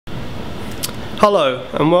Hello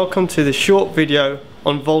and welcome to this short video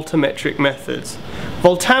on voltammetric methods.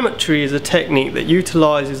 Voltammetry is a technique that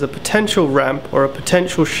utilizes a potential ramp or a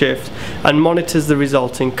potential shift and monitors the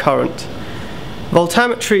resulting current.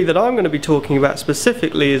 Voltammetry that I'm going to be talking about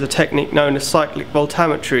specifically is a technique known as cyclic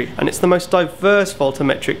voltammetry, and it's the most diverse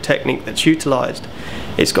voltammetric technique that's utilized.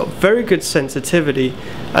 It's got very good sensitivity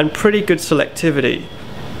and pretty good selectivity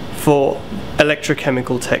for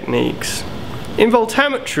electrochemical techniques. In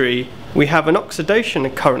voltammetry, we have an oxidation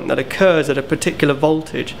current that occurs at a particular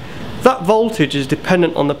voltage. That voltage is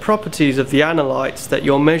dependent on the properties of the analytes that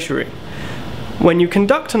you're measuring. When you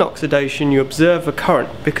conduct an oxidation, you observe a current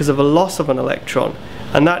because of a loss of an electron,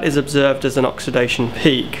 and that is observed as an oxidation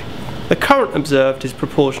peak. The current observed is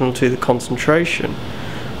proportional to the concentration.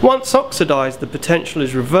 Once oxidized, the potential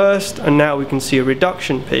is reversed, and now we can see a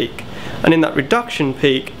reduction peak. And in that reduction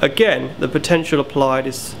peak, again, the potential applied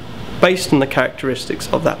is based on the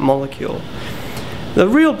characteristics of that molecule. The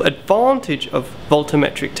real advantage of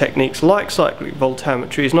voltammetric techniques like cyclic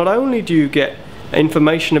voltammetry is not only do you get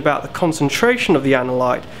information about the concentration of the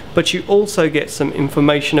analyte, but you also get some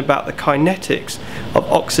information about the kinetics of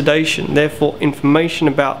oxidation, therefore information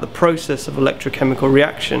about the process of electrochemical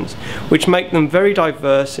reactions, which make them very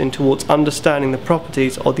diverse in towards understanding the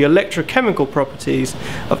properties or the electrochemical properties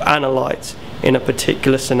of analytes in a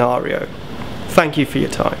particular scenario. Thank you for your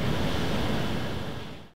time.